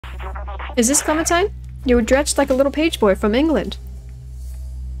Is this Clementine? You were dressed like a little page boy from England.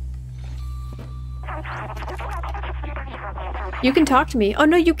 You can talk to me. Oh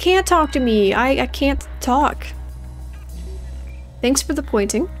no, you can't talk to me. I can't talk. Thanks for the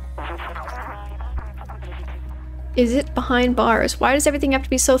pointing. Is it behind bars? Why does everything have to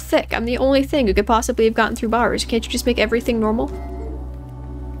be so thick? I'm the only thing who could possibly have gotten through bars. Can't you just make everything normal?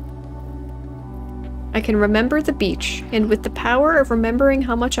 I can remember the beach, and with the power of remembering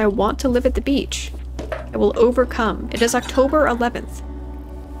how much I want to live at the beach, I will overcome. It is October 11th.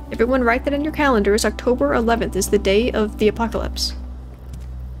 Everyone write that in your calendars. October 11th is the day of the apocalypse.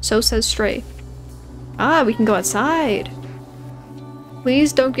 So says Stray. Ah, we can go outside.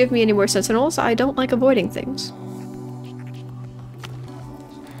 Please don't give me any more sentinels. I don't like avoiding things.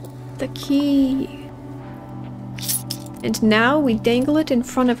 The key. And now we dangle it in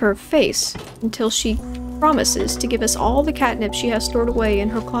front of her face until she promises to give us all the catnip she has stored away in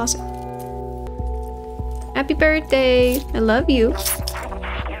her closet. Happy birthday! I love you.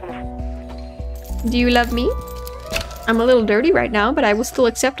 Do you love me? I'm a little dirty right now, but I will still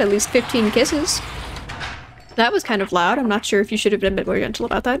accept at least 15 kisses. That was kind of loud. I'm not sure if you should have been a bit more gentle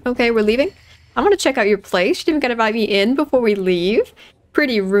about that. Okay, we're leaving. I'm gonna check out your place. You didn't gotta invite me in before we leave.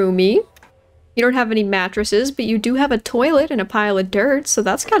 Pretty roomy. You don't have any mattresses, but you do have a toilet and a pile of dirt, so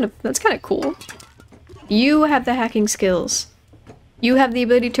that's kind of cool. You have the hacking skills. You have the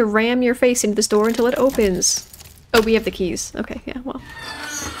ability to ram your face into this door until it opens. Oh, we have the keys. Okay, yeah, well.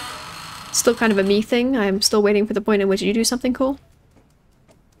 Still kind of a me thing. I'm still waiting for the point in which you do something cool.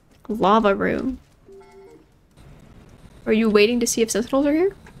 Lava room. Are you waiting to see if sentinels are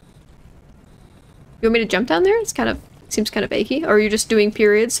here? You want me to jump down there? It's kind of seems kind of achy. Or are you just doing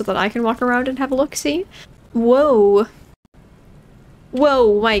periods so that I can walk around and have a look-see? Whoa.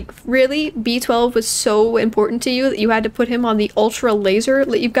 Whoa, Mike, really? B12 was so important to you that you had to put him on the ultra laser?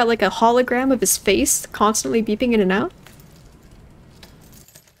 You've got like a hologram of his face constantly beeping in and out?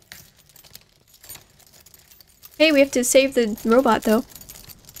 Hey, we have to save the robot though.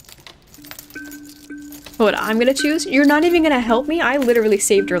 What I'm gonna choose? You're not even gonna help me? I literally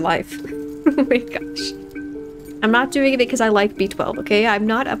saved your life. Oh my gosh. I'm not doing it because I like B12, okay? I'm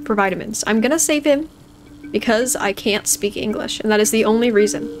not up for vitamins. I'm gonna save him because I can't speak English, and that is the only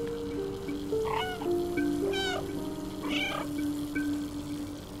reason.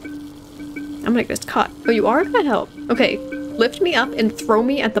 I'm gonna get caught. Oh, you are gonna help. Okay, lift me up and throw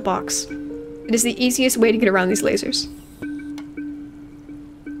me at the box. It is the easiest way to get around these lasers.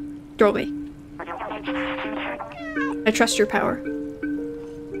 Throw me. I trust your power.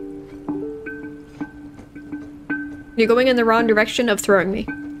 You're going in the wrong direction of throwing me.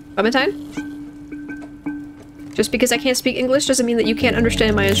 Clementine? Just because I can't speak English doesn't mean that you can't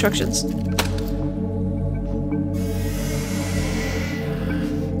understand my instructions.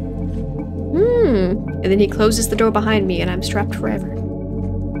 And then he closes the door behind me and I'm strapped forever.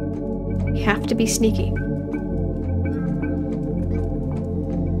 We have to be sneaky.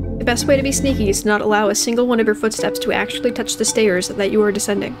 The best way to be sneaky is to not allow a single one of your footsteps to actually touch the stairs that you are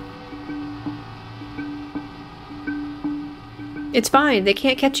descending. It's fine, they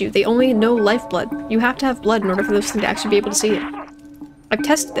can't catch you. They only know lifeblood. You have to have blood in order for those things to actually be able to see it. I've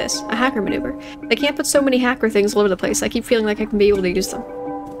tested this, a hacker maneuver. They can't put so many hacker things all over the place. I keep feeling like I can be able to use them.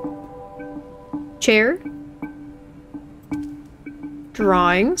 Chair.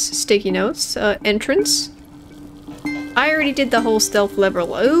 Drawings. Sticky notes. Entrance. I already did the whole stealth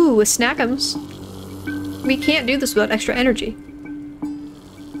level. Ooh, snackums. We can't do this without extra energy.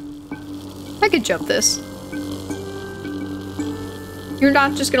 I could jump this. You're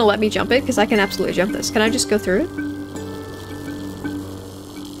not just gonna let me jump it, because I can absolutely jump this. Can I just go through it?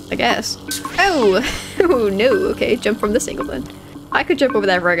 I guess. Oh! Oh no, okay, jump from this angle then. I could jump over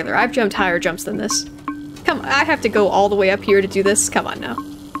that regular. I've jumped higher jumps than this. Come on, I have to go all the way up here to do this? Come on now.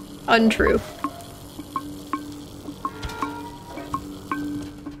 Untrue.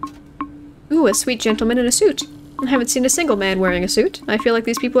 Ooh, a sweet gentleman in a suit. I haven't seen a single man wearing a suit. I feel like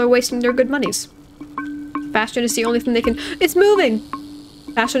these people are wasting their good monies. Fashion is the only thing they can- It's moving!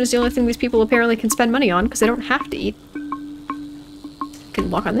 Fashion is the only thing these people apparently can spend money on, because they don't have to eat. Can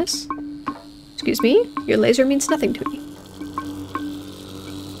walk on this. Excuse me? Your laser means nothing to me.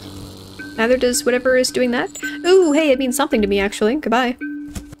 Neither does whatever is doing that. Ooh, hey, it means something to me, actually. Goodbye.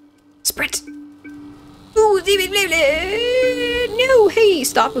 Sprint! Ooh, no, hey,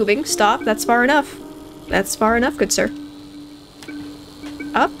 stop moving. Stop, that's far enough. That's far enough, good sir.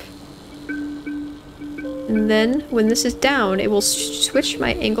 Up. And then, when this is down, it will switch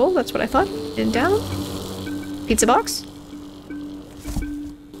my angle. That's what I thought. And down. Pizza box.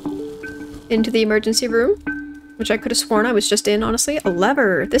 Into the emergency room. which I could have sworn I was just in, honestly. A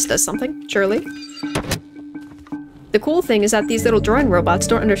lever. This does something, surely. The cool thing is that these little drawing robots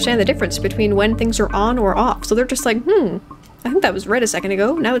don't understand the difference between when things are on or off, so they're just like, I think that was red a second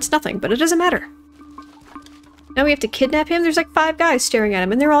ago, now it's nothing, but it doesn't matter. Now we have to kidnap him? There's like 5 guys staring at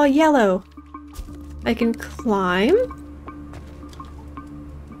him, and they're all yellow. I can climb?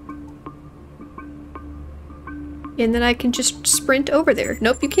 And then I can just sprint over there.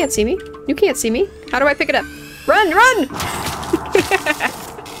 Nope, you can't see me. You can't see me. How do I pick it up? Run, run!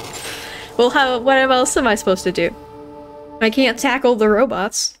 Well, what else am I supposed to do? I can't tackle the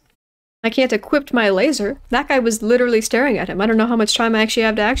robots. I can't equip my laser. That guy was literally staring at him. I don't know how much time I actually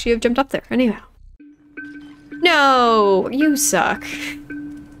have jumped up there. Anyhow. No! You suck.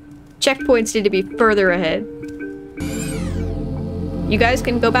 Checkpoints need to be further ahead. You guys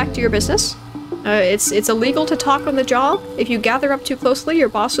can go back to your business. It's illegal to talk on the job. If you gather up too closely, your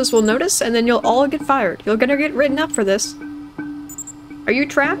bosses will notice, and then you'll all get fired. You're gonna get written up for this. Are you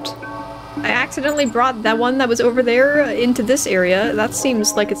trapped? I accidentally brought that one that was over there into this area. That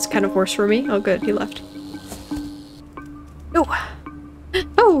seems like it's kind of worse for me. Oh good, he left. Oh!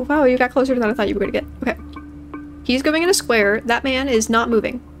 Oh, wow, you got closer than I thought you were gonna get. Okay. He's going in a square. That man is not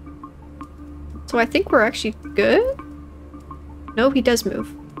moving. So I think we're actually good? No, he does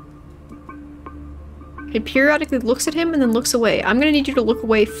move. He periodically looks at him and then looks away. I'm gonna need you to look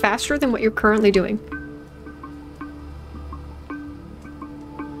away faster than what you're currently doing.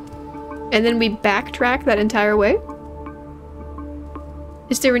 And then we backtrack that entire way?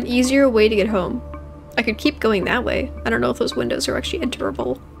 Is there an easier way to get home? I could keep going that way. I don't know if those windows are actually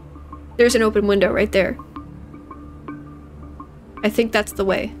enterable. There's an open window right there. I think that's the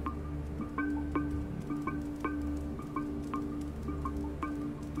way.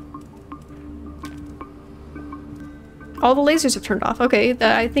 All the lasers have turned off. Okay,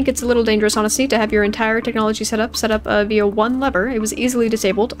 I think it's a little dangerous, honestly, to have your entire technology set up via one lever. It was easily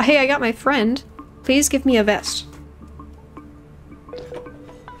disabled. Hey, I got my friend. Please give me a vest.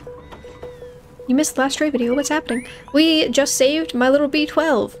 You missed the last stray video. What's happening? We just saved my little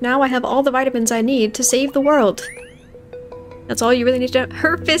B12. Now I have all the vitamins I need to save the world. That's all you really need to know.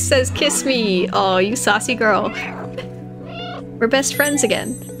 Her fist says kiss me. Oh, you saucy girl. We're best friends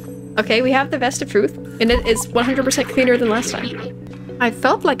again. Okay, we have the vest of truth, and it is 100% cleaner than last time. I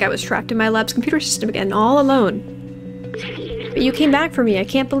felt like I was trapped in my lab's computer system again, all alone. But you came back for me, I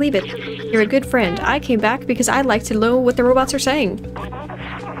can't believe it. You're a good friend. I came back because I like to know what the robots are saying.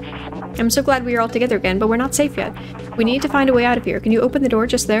 I'm so glad we are all together again, but we're not safe yet. We need to find a way out of here. Can you open the door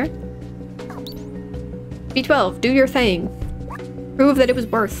just there? B12, do your thing. Prove that it was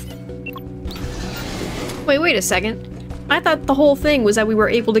worth. Wait a second. I thought the whole thing was that we were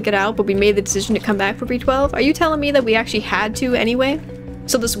able to get out, but we made the decision to come back for B12. Are you telling me that we actually had to anyway?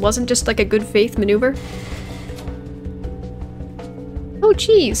 So this wasn't just like a good faith maneuver? Oh,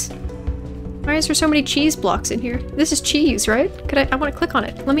 cheese. Why is there so many cheese blocks in here? This is cheese, right? I want to click on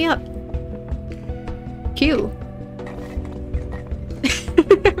it. Let me up. Q.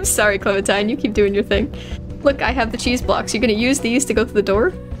 I'm sorry, Clementine. You keep doing your thing. Look, I have the cheese blocks. You're gonna use these to go through the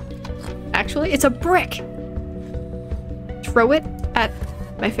door? Actually, it's a brick! Throw it at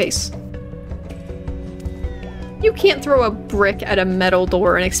my face. You can't throw a brick at a metal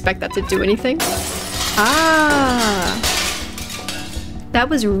door and expect that to do anything. Ah! That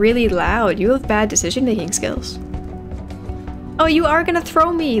was really loud. You have bad decision-making skills. Oh, you are gonna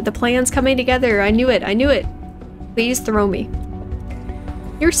throw me! The plan's coming together. I knew it. I knew it. Please throw me.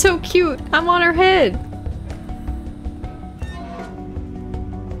 You're so cute. I'm on her head.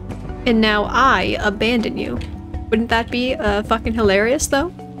 And now I abandon you. Wouldn't that be fucking hilarious,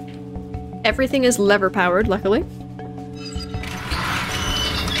 though? Everything is lever-powered, luckily.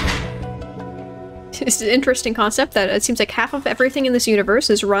 It's an interesting concept that it seems like half of everything in this universe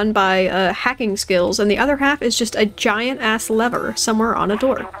is run by hacking skills, and the other half is just a giant-ass lever somewhere on a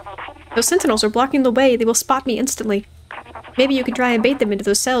door. Those sentinels are blocking the way. They will spot me instantly. Maybe you can try and bait them into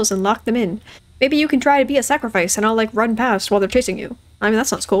those cells and lock them in. Maybe you can try to be a sacrifice and I'll, like, run past while they're chasing you. I mean, that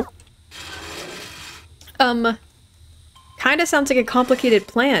sounds cool. Kinda sounds like a complicated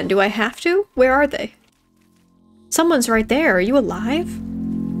plan. Do I have to? Where are they? Someone's right there. Are you alive?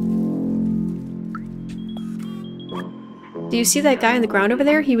 Do you see that guy on the ground over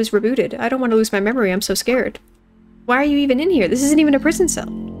there? He was rebooted. I don't want to lose my memory. I'm so scared. Why are you even in here? This isn't even a prison cell.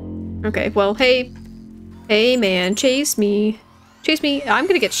 Okay, well, hey. Hey, man. Chase me. Chase me. I'm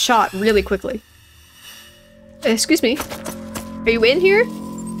gonna get shot really quickly. Excuse me. Are you in here?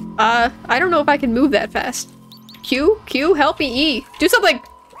 I don't know if I can move that fast. Q? Q? Help me, E! Do something!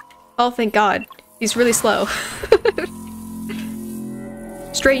 Oh, thank God. He's really slow.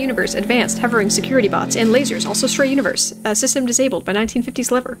 Stray Universe, Advanced, Hovering Security Bots, and Lasers. Also Stray Universe. System disabled by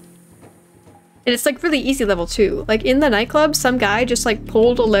 1950s lever. And it's like really easy level too. Like in the nightclub, some guy just like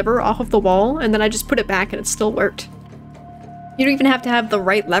pulled a lever off of the wall and then I just put it back and it still worked. You don't even have to have the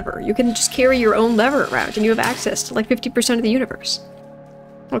right lever. You can just carry your own lever around and you have access to like 50% of the universe.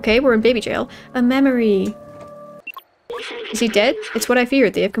 Okay, we're in baby jail. A memory. Is he dead? It's what I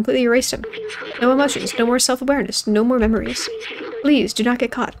feared. They have completely erased him. No emotions, no more self-awareness, no more memories. Please, do not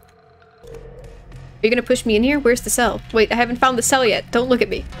get caught. Are you gonna push me in here? Where's the cell? Wait, I haven't found the cell yet. Don't look at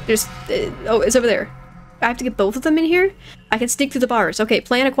me. There's... oh, it's over there. I have to get both of them in here? I can sneak through the bars. Okay,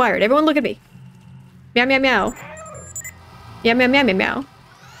 plan acquired. Everyone look at me. Meow, meow, meow. Meow, meow, meow, meow, meow.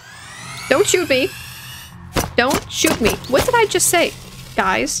 Don't shoot me. Don't shoot me. What did I just say,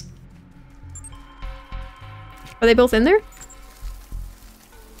 guys? Are they both in there?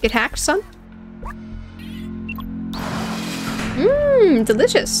 Get hacked, son? Mmm,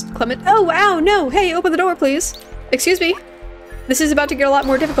 delicious. Clement. Oh, wow, no. Hey, open the door, please. Excuse me. This is about to get a lot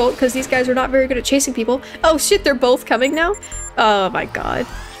more difficult because these guys are not very good at chasing people. Oh, shit, they're both coming now? Oh, my God.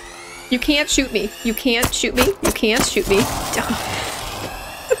 You can't shoot me. You can't shoot me. You can't shoot me.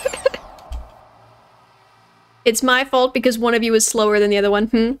 It's my fault because one of you is slower than the other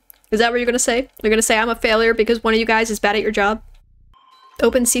one. Is that what you're gonna say? You're gonna say I'm a failure because one of you guys is bad at your job?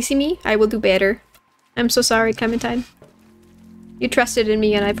 Open CC me? I will do better. I'm so sorry, Clementine. You trusted in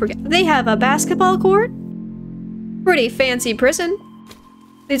me and I forget. They have a basketball court? Pretty fancy prison.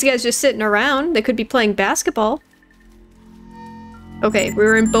 These guys just sitting around. They could be playing basketball. Okay,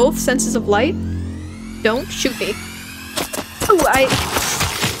 we're in both senses of light. Don't shoot me. Oh,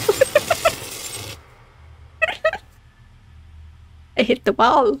 I hit the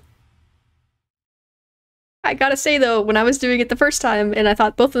wall. I gotta say though, when I was doing it the first time and I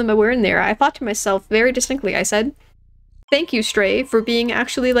thought both of them were in there, I thought to myself very distinctly, I said, thank you, Stray, for being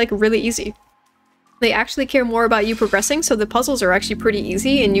actually like really easy. They actually care more about you progressing, so the puzzles are actually pretty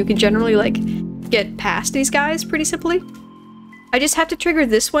easy and you can generally like get past these guys pretty simply. I just have to trigger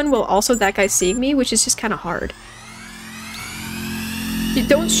this one while also that guy's seeing me, which is just kind of hard. You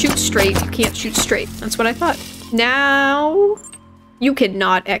don't shoot straight, you can't shoot straight. That's what I thought. Now... you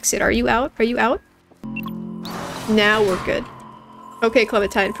cannot exit. Are you out? Are you out? Now we're good. Okay,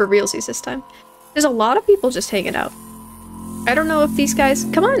 Clementine, for realsies this time. There's a lot of people just hanging out. I don't know if these guys...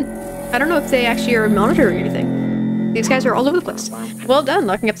 come on! I don't know if they actually are monitoring anything. These guys are all over the place. Well done,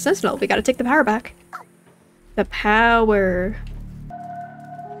 locking up the Sentinel. We gotta take the power back. The power...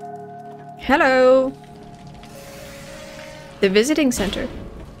 hello! The visiting center.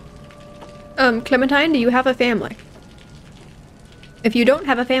 Clementine, do you have a family? If you don't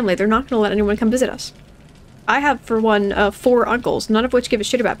have a family, they're not gonna let anyone come visit us. I have, for one, 4 uncles, none of which give a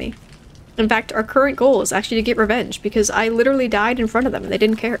shit about me. In fact, our current goal is actually to get revenge, because I literally died in front of them and they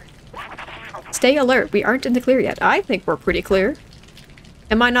didn't care. Stay alert, we aren't in the clear yet. I think we're pretty clear.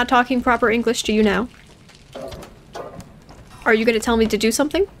 Am I not talking proper English to you now? Are you gonna tell me to do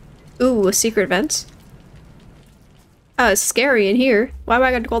something? Ooh, a secret vent. Scary in here. Why do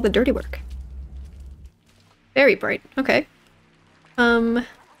I gotta do all the dirty work? Very bright, okay.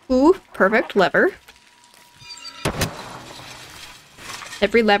 Ooh, perfect, lever.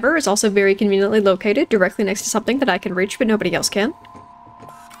 Every lever is also very conveniently located directly next to something that I can reach but nobody else can.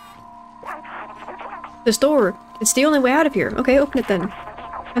 This door. It's the only way out of here. Okay, open it then.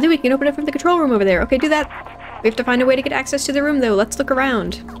 I think we can open it from the control room over there. Okay, do that. We have to find a way to get access to the room though. Let's look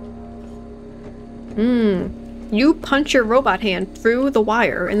around. You punch your robot hand through the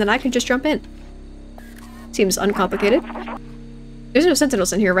wire and then I can just jump in. Seems uncomplicated. There's no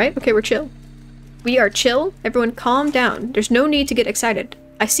sentinels in here, right? Okay, we're chill. We are chill. Everyone calm down. There's no need to get excited.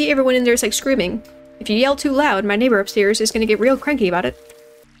 I see everyone in there is like screaming. If you yell too loud, my neighbor upstairs is gonna get real cranky about it.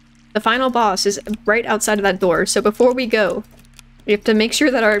 The final boss is right outside of that door, so before we go, we have to make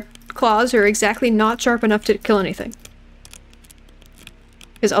sure that our claws are exactly not sharp enough to kill anything.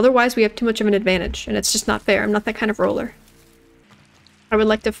 Because otherwise we have too much of an advantage, and it's just not fair. I'm not that kind of roller. I would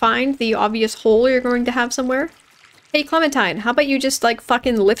like to find the obvious hole you're going to have somewhere. Hey Clementine, how about you just like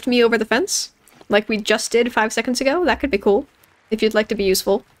fucking lift me over the fence? Like we just did 5 seconds ago? That could be cool. If you'd like to be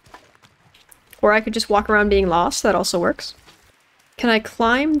useful. Or I could just walk around being lost. That also works. Can I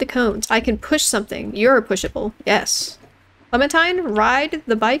climb the cones? I can push something. You're pushable. Yes. Clementine, ride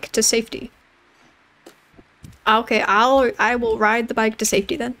the bike to safety. Okay, I will ride the bike to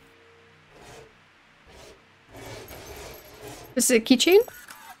safety then. This is a keychain?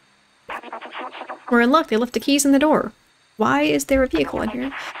 We're in luck. They left the keys in the door. Why is there a vehicle in here?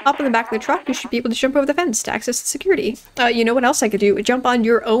 Hop in the back of the truck. You should be able to jump over the fence to access the security. You know what else I could do? Jump on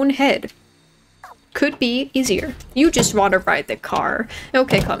your own head. could be easier. You just want to ride the car.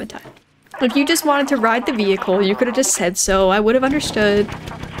 Okay, Clementine. If you just wanted to ride the vehicle, you could have just said so. I would have understood.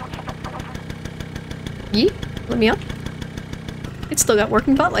 Yeet, let me up. It's still got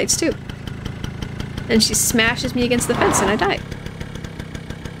working butt lights, too. And she smashes me against the fence and I die.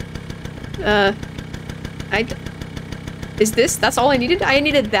 Is this? That's all I needed? I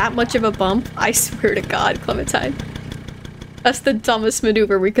needed that much of a bump? I swear to God, Clementine. That's the dumbest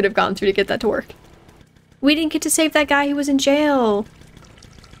maneuver we could have gone through to get that to work. We didn't get to save that guy who was in jail.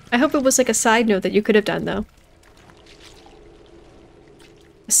 I hope it was like a side note that you could have done, though.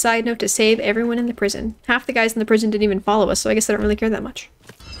 A side note to save everyone in the prison. Half the guys in the prison didn't even follow us, so I guess I don't really care that much.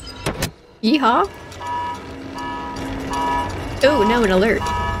 Yeehaw! Oh, now an alert.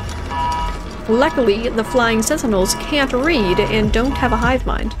 Luckily, the flying sentinels can't read and don't have a hive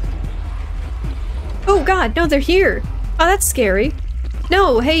mind. Oh god, no, they're here! Oh, that's scary.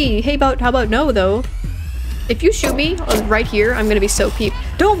 No, hey, how about no, though? If you shoot me right here, I'm gonna be so peeved.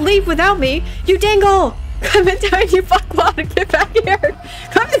 Don't leave without me! You dangle! Clementine, you fuckwad, get back here!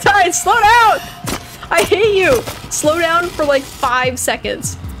 Clementine, slow down! I hate you! Slow down for like 5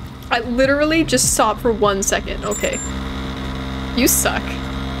 seconds. I literally just saw it for 1 second. Okay. You suck.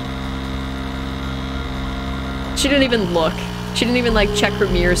 She didn't even look. She didn't even like check her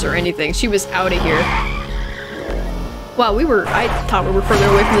mirrors or anything. She was out of here. Wow, I thought we were further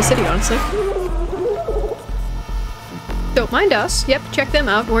away from the city, honestly. Don't mind us. Yep, check them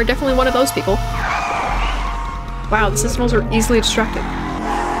out. We're definitely one of those people. Wow, the sentinels are easily distracted.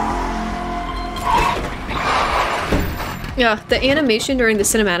 Yeah, the animation during the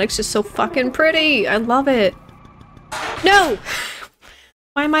cinematics is so fucking pretty. I love it. No!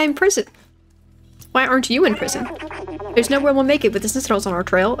 Why am I in prison? Why aren't you in prison? There's no way we'll make it with the sentinels on our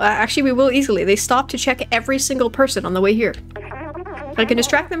trail. Actually, we will easily. They stop to check every single person on the way here. I can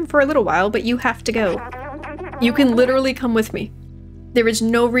distract them for a little while, but you have to go. You can literally come with me. There is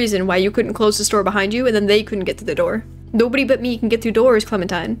no reason why you couldn't close this door behind you and then they couldn't get through the door. Nobody but me can get through doors,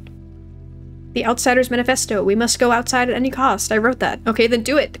 Clementine. The Outsider's Manifesto. We must go outside at any cost. I wrote that. Okay, then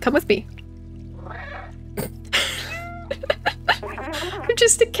do it. Come with me. I'm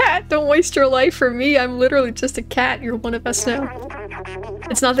just a cat. Don't waste your life for me. I'm literally just a cat. You're one of us now.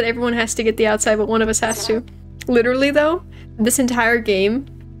 It's not that everyone has to get the outside, but one of us has to. Literally, though, this entire game,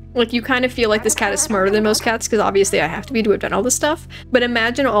 like, you kind of feel like this cat is smarter than most cats, because obviously I have to be to have done all this stuff. But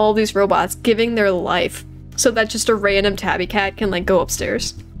imagine all these robots giving their life so that just a random tabby cat can, like, go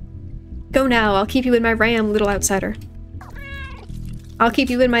upstairs. Go now. I'll keep you in my RAM, little outsider. I'll keep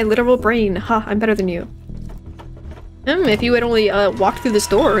you in my literal brain. Ha, I'm better than you. If you had only walked through this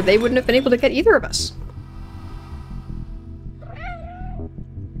door, they wouldn't have been able to get either of us.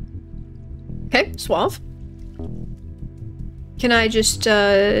 Okay, suave. Can I just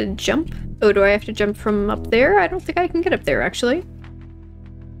jump? Oh, do I have to jump from up there? I don't think I can get up there, actually.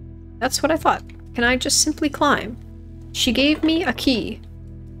 That's what I thought. Can I just simply climb? She gave me a key.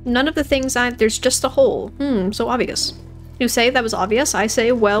 None of the things there's just a hole. So obvious. You say that was obvious. I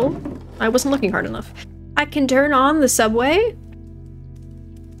say, well, I wasn't looking hard enough. I can turn on the subway.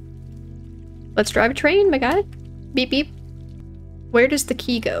 Let's drive a train, my guy. Beep beep. Where does the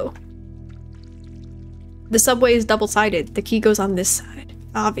key go? The subway is double-sided. The key goes on this side.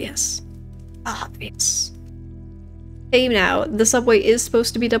 Obvious. Obvious. Hey now, the subway is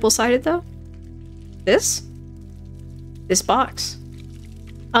supposed to be double-sided though? This? This box.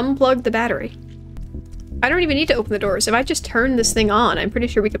 Unplug the battery. I don't even need to open the doors. If I just turn this thing on, I'm pretty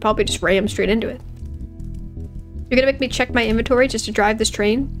sure we could probably just ram straight into it. You're gonna make me check my inventory just to drive this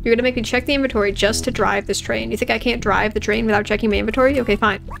train? You're gonna make me check the inventory just to drive this train? You think I can't drive the train without checking my inventory? Okay,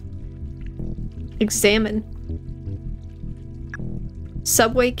 fine. Examine.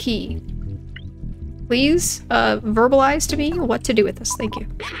 Subway key. Please, verbalize to me what to do with this. Thank you.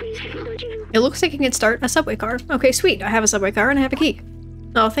 It looks like I can start a subway car. Okay, sweet. I have a subway car and I have a key.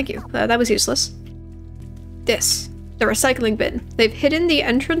 Oh, thank you. That was useless. This. The recycling bin. They've hidden the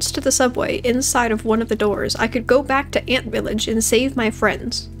entrance to the subway inside of one of the doors. I could go back to Ant Village and save my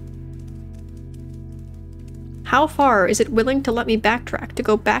friends. How far is it willing to let me backtrack to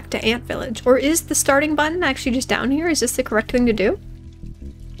go back to Ant Village? Or is the starting button actually just down here? Is this the correct thing to do?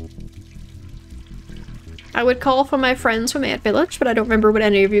 I would call for my friends from Ant Village, but I don't remember what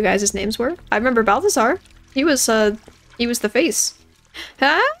any of you guys' names were. I remember Balthazar. He was the face.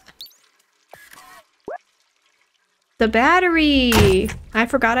 Huh? The battery! I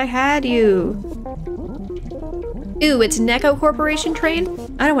forgot I had you. Ooh, it's Neko Corporation train?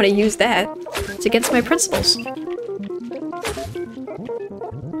 I don't want to use that. It's against my principles.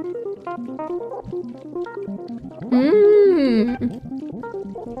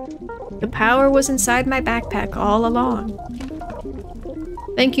 Yep. power was inside my backpack all along.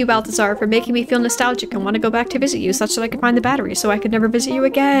 Thank you, Balthazar, for making me feel nostalgic and want to go back to visit you such that I could find the battery so I could never visit you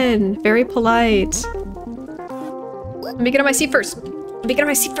again. Very polite. Let me get on my seat first. Let me get on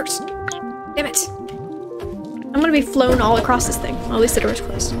my seat first. Damn it. I'm gonna be flown all across this thing. Well, at least the door's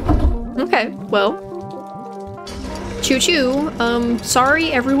closed. Okay, well. Choo-choo.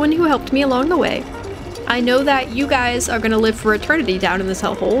 Sorry everyone who helped me along the way. I know that you guys are gonna live for eternity down in this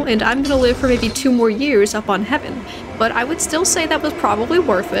hellhole, and I'm gonna live for maybe 2 more years up on heaven. But I would still say that was probably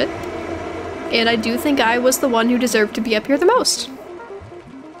worth it. And I do think I was the one who deserved to be up here the most.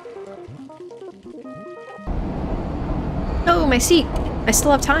 Oh, my seat. I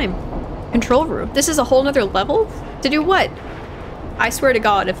still have time. Control room. This is a whole nother level? To do what? I swear to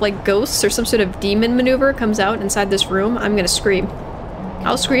God, if like ghosts or some sort of demon maneuver comes out inside this room, I'm gonna scream.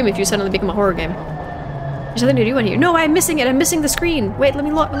 I'll scream if you suddenly become a horror game. There's nothing to do in here. No, I'm missing it. I'm missing the screen. Wait, let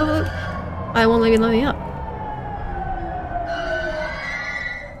me look. I won't let me up.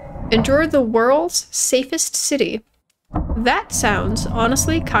 Endure the world's safest city. That sounds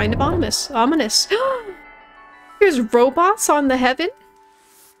honestly kind of ominous. There's robots on the heaven?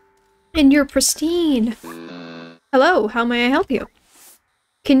 And you're pristine. Hello, how may I help you?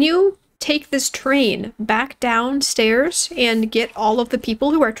 Can you take this train back downstairs and get all of the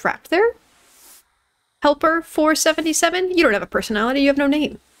people who are trapped there? Helper 477? You don't have a personality, you have no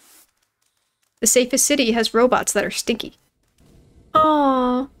name. The safest city has robots that are stinky.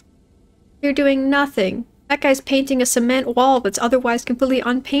 Aww. You're doing nothing. That guy's painting a cement wall that's otherwise completely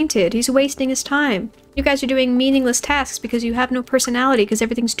unpainted. He's wasting his time. You guys are doing meaningless tasks because you have no personality because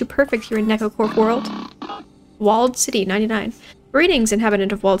everything's too perfect here in Necocorp world. Walled City 99. Greetings,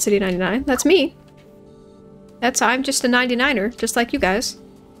 inhabitant of Walled City 99. That's me. I'm just a 99er, just like you guys.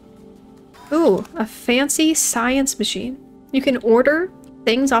 Ooh, a fancy science machine. You can order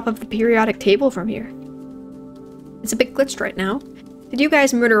things off of the periodic table from here. It's a bit glitched right now. Did you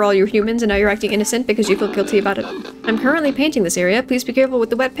guys murder all your humans and now you're acting innocent because you feel guilty about it? I'm currently painting this area. Please be careful with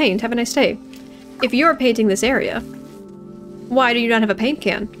the wet paint. Have a nice day. If you're painting this area, why do you not have a paint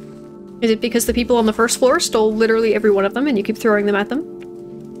can? Is it because the people on the first floor stole literally every one of them and you keep throwing them at them?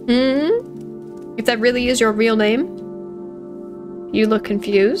 If that really is your real name? You look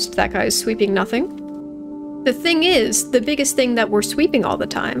confused. That guy's sweeping nothing. The thing is, the biggest thing that we're sweeping all the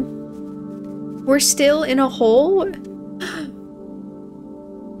time. We're still in a hole?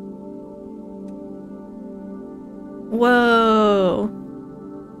 Whoa.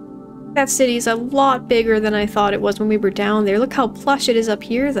 That city's a lot bigger than I thought it was when we were down there. Look how plush it is up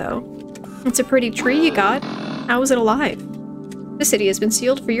here, though. It's a pretty tree you got. How is it alive? The city has been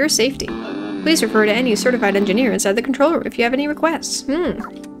sealed for your safety. Please refer to any certified engineer inside the control room if you have any requests.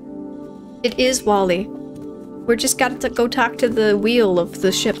 It is Wally. We're just got to go talk to the wheel of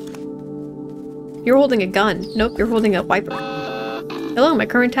the ship. You're holding a gun. Nope, you're holding a wiper. Hello, my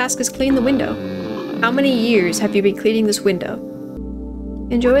current task is clean the window. How many years have you been cleaning this window?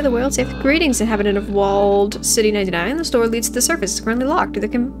 Enjoy the world safe. Greetings, inhabitant of Walled City 99. This door leads to the surface. It's currently locked to the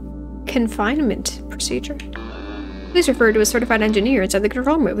confinement procedure. Please refer to a certified engineer inside the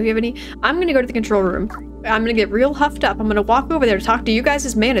control room if you have any. I'm gonna go to the control room. I'm gonna get real huffed up. I'm gonna walk over there to talk to you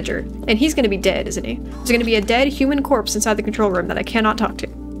guys' manager. And he's gonna be dead, isn't he? There's gonna be a dead human corpse inside the control room that I cannot talk to.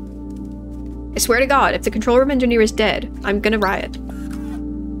 I swear to God, if the control room engineer is dead, I'm gonna riot.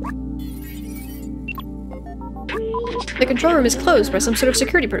 The control room is closed by some sort of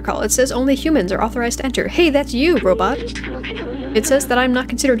security protocol. It says only humans are authorized to enter. Hey, that's you, robot. It says that I'm not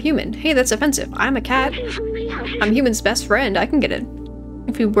considered human. Hey, that's offensive. I'm a cat. I'm human's best friend. I can get in.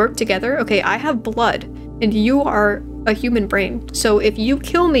 If we work together, okay, I have blood, and you are a human brain. So if you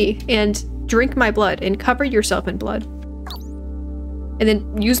kill me and drink my blood and cover yourself in blood, and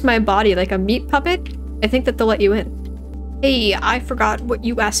then use my body like a meat puppet, I think that they'll let you in. Hey, I forgot what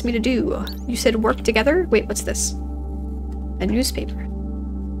you asked me to do. You said work together? Wait, what's this? A newspaper.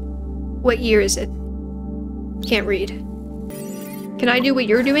 What year is it? Can't read. Can I do what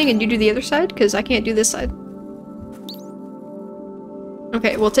you're doing and you do the other side? Because I can't do this side.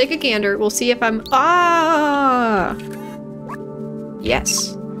 Okay, we'll take a gander. We'll see if I'm... Ah!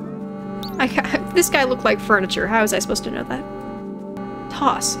 Yes. This guy looked like furniture. How was I supposed to know that?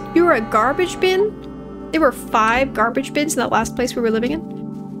 Toss. You were a garbage bin? There were 5 garbage bins in that last place we were living in?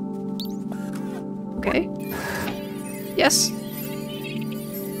 Okay. Yes.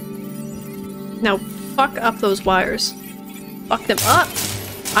 Now fuck up those wires. Fuck them up!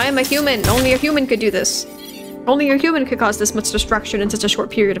 I am a human! Only a human could do this. Only a human could cause this much destruction in such a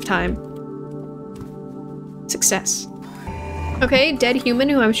short period of time. Success. Okay, dead human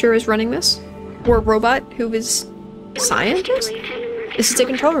who I'm sure is running this. Or robot who is scientist? This is a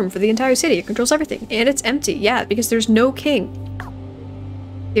control room for the entire city. It controls everything. And it's empty. Yeah, because there's no king.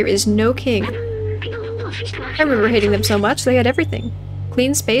 There is no king. I remember hating them so much. They had everything.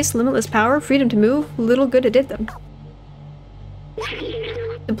 Clean space, limitless power, freedom to move. Little good it did them.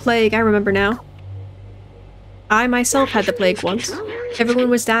 The plague, I remember now. I myself had the plague once. Everyone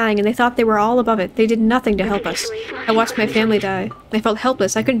was dying and they thought they were all above it. They did nothing to help us. I watched my family die. I felt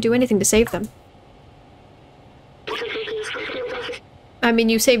helpless. I couldn't do anything to save them. I mean,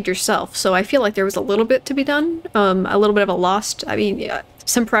 you saved yourself, so I feel like there was a little bit to be done. A little bit of a lost. I mean, yeah,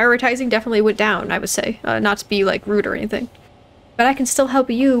 some prioritizing definitely went down, I would say. Not to be, like, rude or anything. But I can still help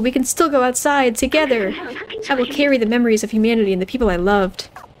you. We can still go outside together. I will carry the memories of humanity and the people I loved.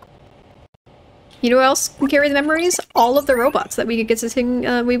 You know who else can carry the memories? All of the robots that we get to sing,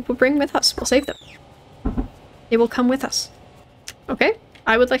 we will bring with us. We'll save them. They will come with us. Okay.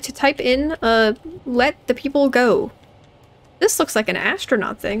 I would like to type in, let the people go. This looks like an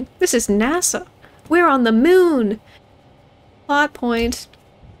astronaut thing. This is NASA. We're on the moon! Plot point.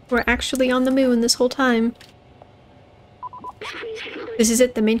 We're actually on the moon this whole time. This is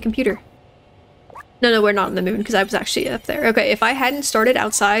it, the main computer. No, we're not on the moon, because I was actually up there. Okay, if I hadn't started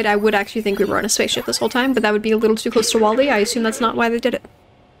outside, I would actually think we were on a spaceship this whole time, but that would be a little too close to Wally. I assume that's not why they did it.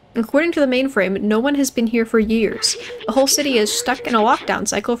 According to the mainframe, no one has been here for years. The whole city is stuck in a lockdown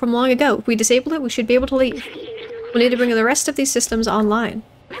cycle from long ago. If we disable it, we should be able to leave. We'll need to bring the rest of these systems online.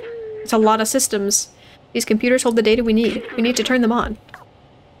 It's a lot of systems. These computers hold the data we need. We need to turn them on.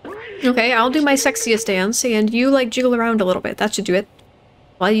 Okay, I'll do my sexiest dance, and you, like, jiggle around a little bit. That should do it.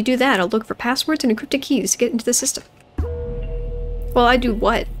 While you do that, I'll look for passwords and encrypted keys to get into the system. Well, I do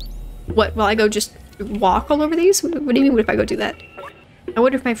what? What, will I go just walk all over these? What do you mean, what if I go do that? I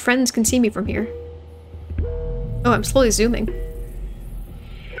wonder if my friends can see me from here. Oh, I'm slowly zooming.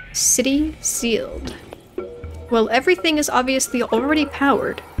 City sealed. Well, everything is obviously already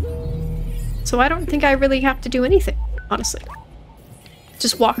powered. So I don't think I really have to do anything, honestly.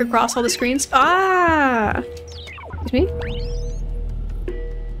 Just walk across all the screens. Ah! Excuse me?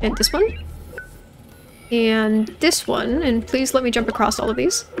 And this one. And this one. And please let me jump across all of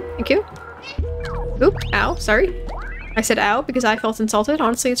these. Thank you. Oop. Ow. Sorry. I said ow because I felt insulted.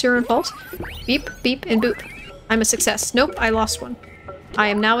 Honestly, it's your own fault. Beep, beep, and boop. I'm a success. Nope, I lost one. I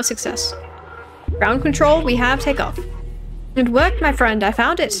am now a success. Ground control, we have takeoff. It worked, my friend. I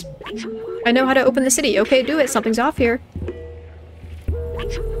found it. I know how to open the city. Okay, do it. Something's off here.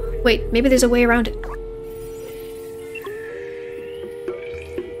 Wait, maybe there's a way around it.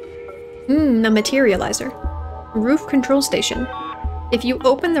 The materializer. Roof control station. If you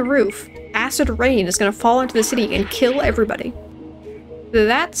open the roof, acid rain is gonna fall into the city and kill everybody.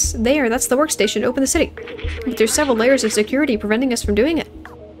 That's the workstation to open the city. But there's several layers of security preventing us from doing it.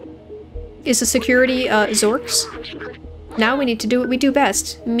 Is the security, Zorks? Now we need to do what we do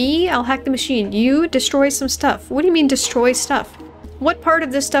best. Me, I'll hack the machine. You, destroy some stuff. What do you mean, destroy stuff? What part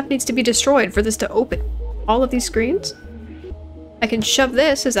of this stuff needs to be destroyed for this to open? All of these screens? I can shove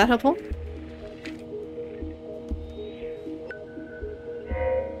this. Is that helpful?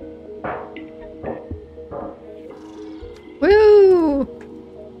 Woo!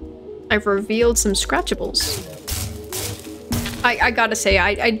 I've revealed some scratchables. I gotta say,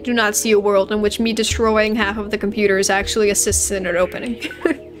 I do not see a world in which me destroying half of the computers actually assists in it opening.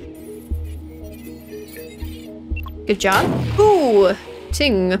 Good job. Ooh!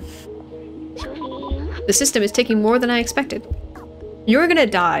 Ting. The system is taking more than I expected. You're gonna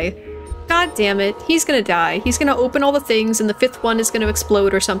die. God damn it. He's gonna die. He's gonna open all the things and the fifth one is gonna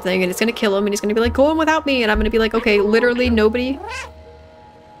explode or something and it's gonna kill him and he's gonna be like, go on without me, and I'm gonna be like, okay, literally nobody.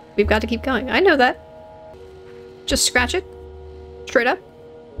 We've got to keep going. I know that. Just scratch it. Straight up.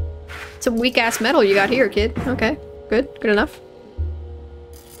 Some weak-ass metal you got here, kid. Okay. Good. Good enough.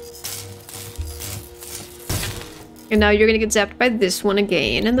 And now you're gonna get zapped by this one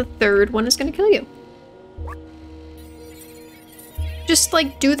again, and the third one is gonna kill you. Just,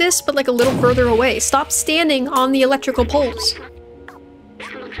 like, do this, but, like, a little further away. Stop standing on the electrical poles.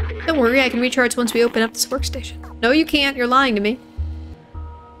 Don't worry, I can recharge once we open up this workstation. No, you can't. You're lying to me.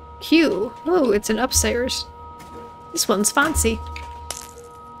 Q. Oh, it's an upstairs. This one's fancy.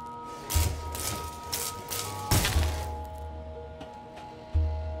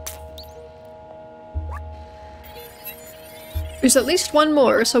 There's at least one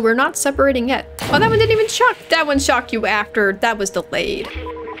more, so we're not separating yet. Oh, that one didn't even shock. That one shocked you after. That was delayed.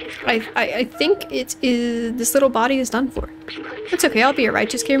 I think it is. This little body is done for. It's okay. I'll be alright.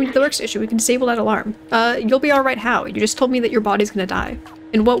 Just carry me to the workstation. We can disable that alarm. You'll be alright. How? You just told me that your body's gonna die.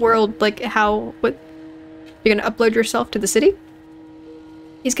 In what world? Like how? What? You're gonna upload yourself to the city?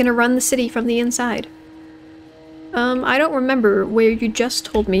 He's gonna run the city from the inside. I don't remember where you just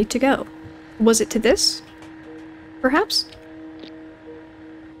told me to go. Was it to this? Perhaps?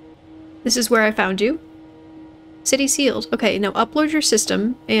 This is where I found you. City sealed. Okay, now upload your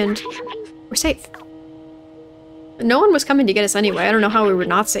system, and we're safe. No one was coming to get us anyway. I don't know how we were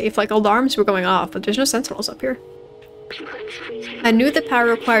not safe. Like, alarms were going off, but there's no sentinels up here. I knew the power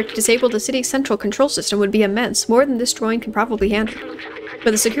required to disable the city's central control system would be immense, more than this droid can probably handle.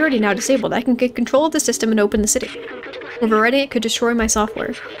 With the security now disabled, I can get control of the system and open the city. Overriding it could destroy my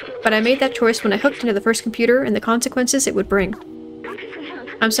software, but I made that choice when I hooked into the first computer and the consequences it would bring.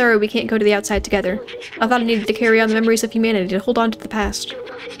 I'm sorry we can't go to the outside together. I thought I needed to carry on the memories of humanity to hold on to the past.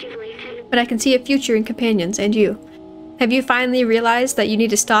 But I can see a future in companions, and you. Have you finally realized that you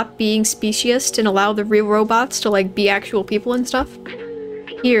need to stop being speciesist and allow the real robots to, like, be actual people and stuff?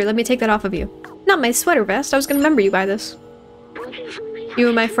 Here, let me take that off of you. Not my sweater vest, I was gonna remember you by this. You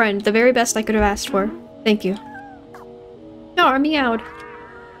were my friend, the very best I could have asked for. Thank you. Oh, I meowed.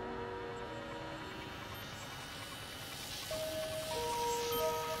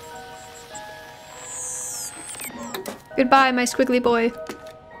 Goodbye, my squiggly boy.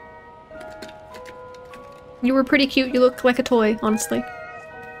 You were pretty cute, you look like a toy, honestly.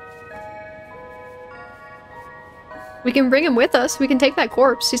 We can bring him with us, we can take that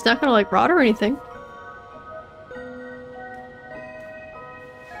corpse. He's not gonna, like, rot or anything.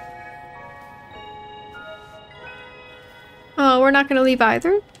 Oh, we're not gonna leave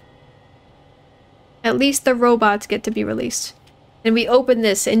either? At least the robots get to be released. And we open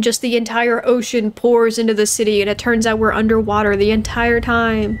this, and just the entire ocean pours into the city, and it turns out we're underwater the entire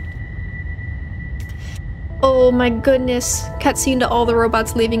time. Oh my goodness. Cutscene to all the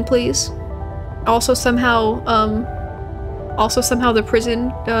robots leaving, please. Also somehow the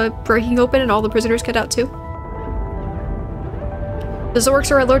prison breaking open and all the prisoners get out too. The Zorks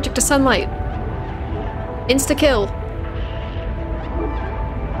are allergic to sunlight. Insta-kill.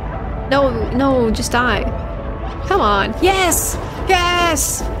 No, just die. Come on. Yes!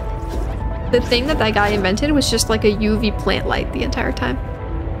 Yes! The thing that guy invented was just like a UV plant light the entire time.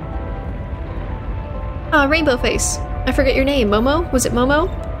 Rainbow face. I forget your name. Momo? Was it Momo?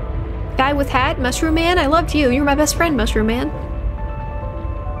 Guy with hat? Mushroom Man? I loved you. You're my best friend, Mushroom Man.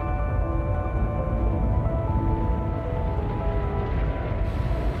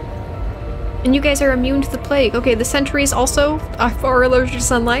 And you guys are immune to the plague. Okay, the sentries also are allergic to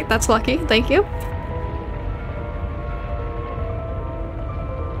sunlight. That's lucky. Thank you.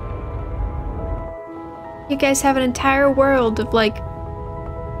 You guys have an entire world of, like,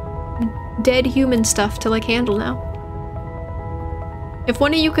 dead human stuff to, like, handle now. If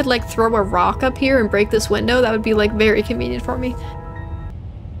one of you could, like, throw a rock up here and break this window, that would be, like, very convenient for me.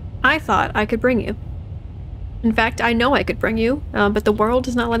 I thought I could bring you. In fact, I know I could bring you, but the world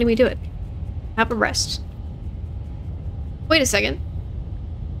is not letting me do it. Have a rest. Wait a second.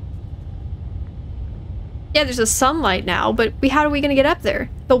 Yeah, there's a sunlight now, but how are we gonna get up there?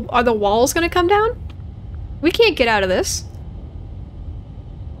 Are the walls gonna come down? We can't get out of this.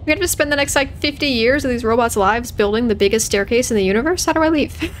 We have to spend the next, like, 50 years of these robots' lives building the biggest staircase in the universe? How do I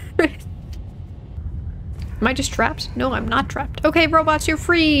leave? Am I just trapped? No, I'm not trapped. Okay, robots, you're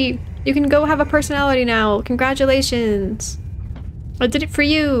free! You can go have a personality now. Congratulations. I did it for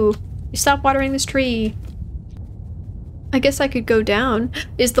you. You stopped watering this tree. I guess I could go down.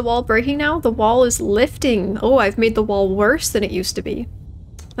 Is the wall breaking now? The wall is lifting. Oh, I've made the wall worse than it used to be.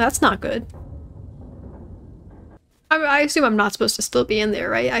 That's not good. I assume I'm not supposed to still be in there,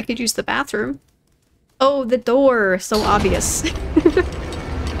 right? I could use the bathroom. Oh, the door. So obvious.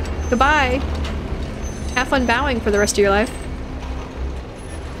 Goodbye. Have fun bowing for the rest of your life.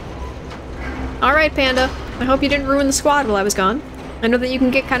 Alright, Panda. I hope you didn't ruin the squad while I was gone. I know that you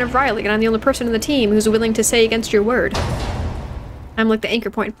can get kind of riley, and I'm the only person in the team who's willing to say against your word. I'm like the anchor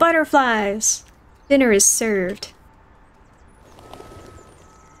point. Butterflies! Dinner is served.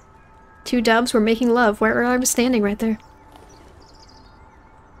 Two doves were making love where I was standing right there.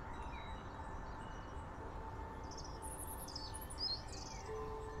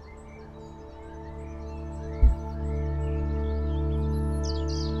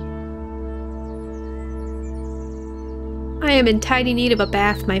 I am in tidy need of a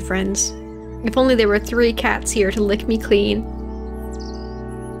bath, my friends. If only there were 3 cats here to lick me clean.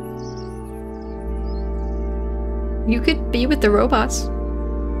 You could be with the robots.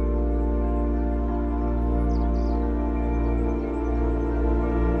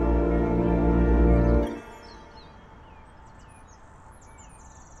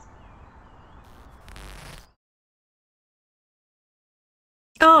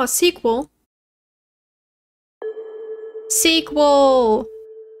 Oh, sequel. Sequel!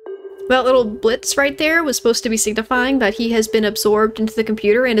 That little blitz right there was supposed to be signifying that he has been absorbed into the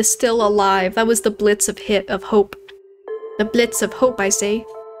computer and is still alive. That was the blitz of hope. The blitz of hope, I say.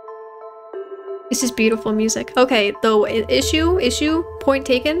 This is beautiful music. Okay, though, issue, point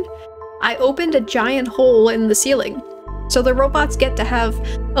taken. I opened a giant hole in the ceiling. So the robots get to have,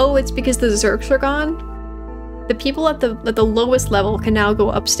 oh, it's because the Zerks are gone? The people at the lowest level can now go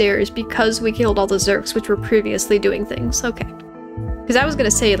upstairs because we killed all the Zerks, which were previously doing things. Okay. Because I was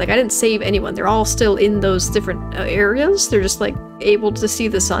gonna say, like, I didn't save anyone. They're all still in those different areas. They're just, like, able to see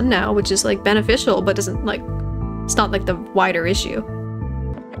the sun now, which is, like, beneficial, but doesn't, like, it's not, like, the wider issue.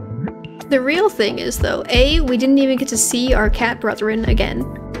 The real thing is, though, A, we didn't even get to see our cat brethren again.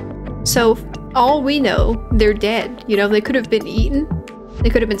 So, all we know, they're dead. You know, they could have been eaten. They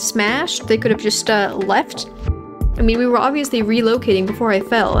could have been smashed. They could have just, left. I mean, we were obviously relocating before I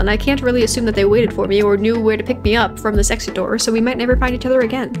fell, and I can't really assume that they waited for me or knew where to pick me up from this exit door, so we might never find each other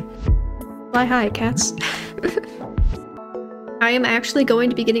again. Fly high, cats. I am actually going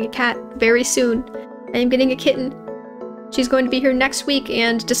to be getting a cat very soon. I am getting a kitten. She's going to be here next week,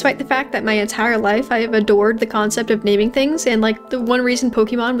 and despite the fact that my entire life I have adored the concept of naming things, and like the one reason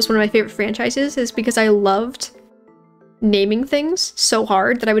Pokemon was one of my favorite franchises is because I loved naming things so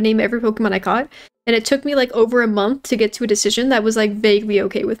hard that I would name every Pokemon I caught. And it took me like over a month to get to a decision that was like vaguely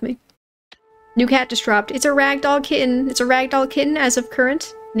okay with me. New cat just dropped. It's a ragdoll kitten. It's a ragdoll kitten as of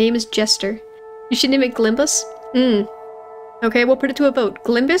current. Name is Jester. You should name it Glimbus. Okay, we'll put it to a vote.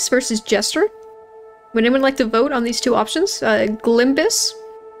 Glimbus versus Jester. Would anyone like to vote on these two options? Glimbus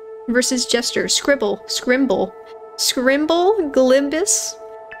versus Jester. Scribble. Scrimble. Scrimble. Glimbus.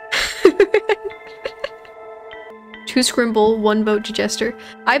 2 Scrimble, 1 vote to Jester.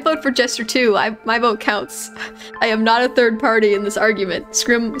 I vote for Jester too. My vote counts. I am not a third party in this argument.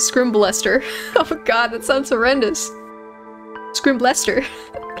 Scrimblester. Oh god, that sounds horrendous. Scrimblester.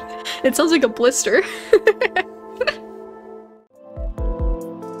 It sounds like a blister.